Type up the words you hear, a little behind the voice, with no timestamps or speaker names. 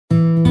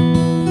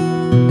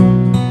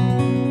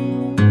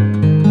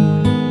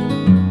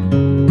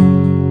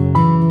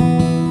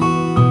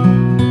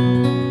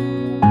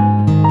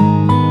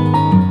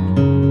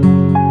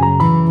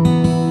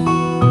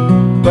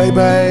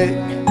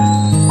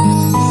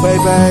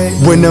baby.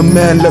 When a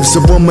man loves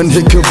a woman,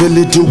 he can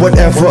really do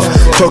whatever.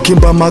 Talking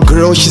about my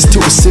girl, she's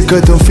too sicker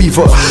than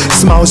fever.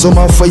 Smiles on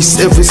my face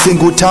every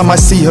single time I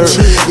see her.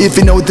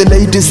 Even though the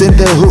ladies in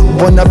the hood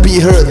wanna be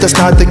her, that's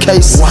not the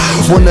case.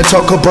 Wanna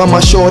talk about my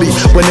shorty,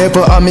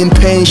 whenever I'm in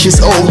pain, she's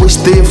always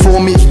there for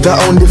me. The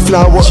only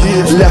flower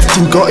left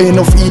in Garden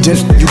of Eden.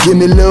 You give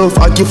me love,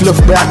 I give love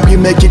back, we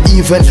make it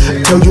even.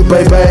 Tell you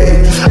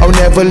baby, I'll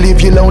never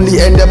leave you lonely,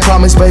 and I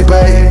promise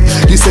baby.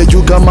 You said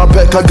you got my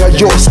back, I got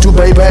yours too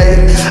baby.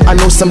 I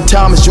know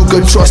sometimes you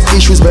got trust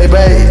issues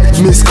baby.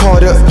 Miss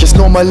Carter, just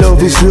know my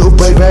love is real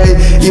baby.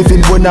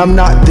 Even when I'm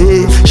not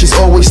there, she's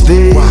always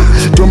there.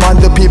 Don't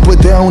mind the people,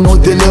 they don't know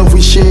the love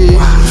we share.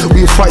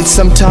 We fight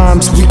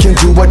sometimes, we can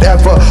do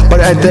whatever, but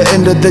at the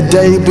end of the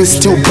day, we're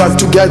still back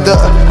together.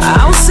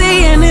 I'll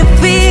say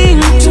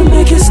anything to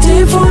make you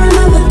stay for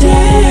another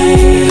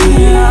day.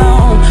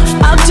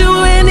 I'll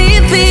do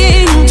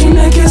anything to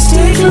make you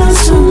stay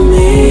close to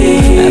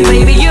me.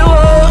 Baby, you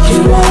are,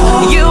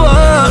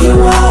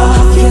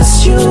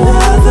 yes, you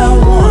are the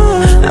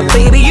one.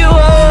 Baby, you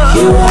are,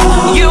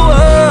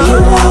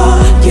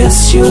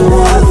 yes, you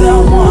are the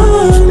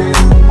one.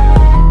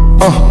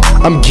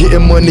 I'm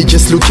getting money,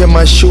 just look at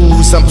my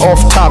shoes. I'm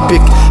off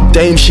topic,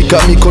 damn, she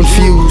got me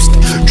confused.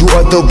 You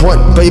are the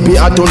one, baby,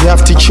 I don't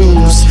have to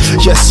choose.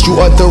 Yes, you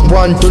are the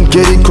one, don't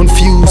get it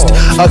confused.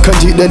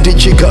 Akandida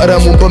ndichigara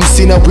mumba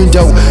msina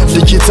window,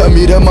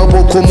 ndichitamira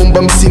maboko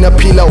mumba msina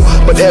pillow.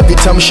 But every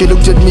time she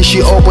looked at me,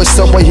 she always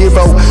saw a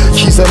hero.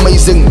 She's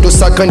amazing,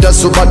 dosakanda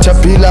zubata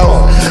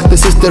pillow.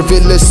 This is the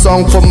realest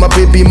song for my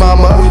baby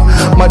mama,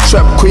 my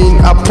trap queen.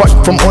 Apart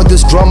from all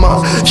this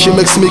drama, she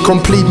makes me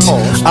complete.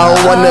 I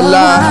don't wanna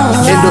lie,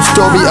 end of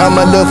story, I'm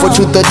a lover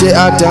to the day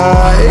I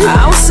die.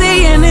 I'll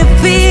say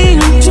anything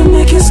to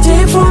make you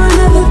stay for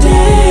another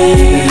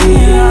day.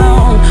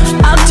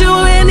 I'll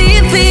do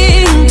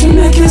anything to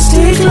make you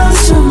stay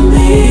close to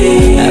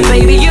me.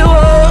 Baby, you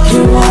are,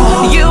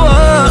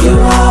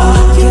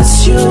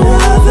 yes, you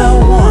are the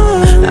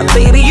one.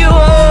 Baby, you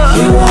are,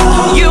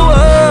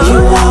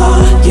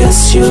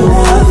 yes, you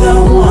are the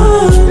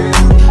one.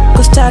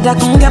 Kustada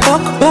kunge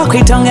bok,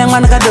 itonge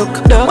mwana kadok.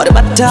 What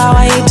about how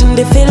I hate and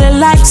they feeling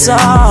like so?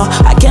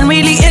 I can't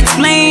really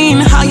explain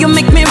how you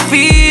make me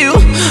feel.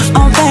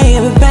 Oh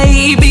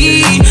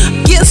baby,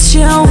 yes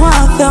you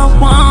are the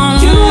one.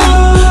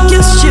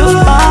 Yes you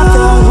are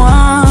the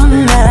one.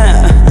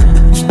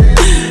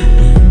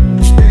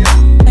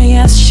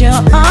 Yes you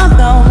are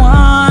the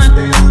one.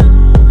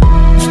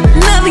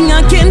 Nothing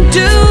I can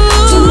do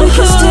to make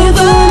you stay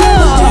for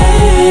another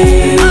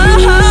day.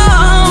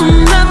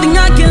 Nothing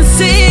I can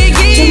say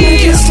to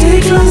make you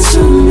stay close to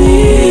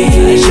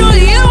me. Sure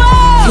you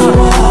are,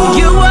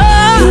 you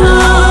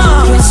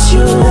are, yes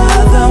you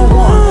are the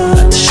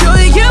one. Sure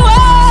you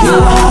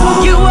are,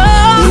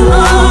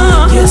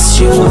 yes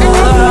you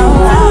are the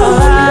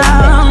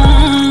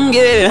one.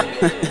 Yeah,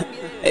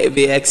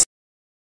 ABX.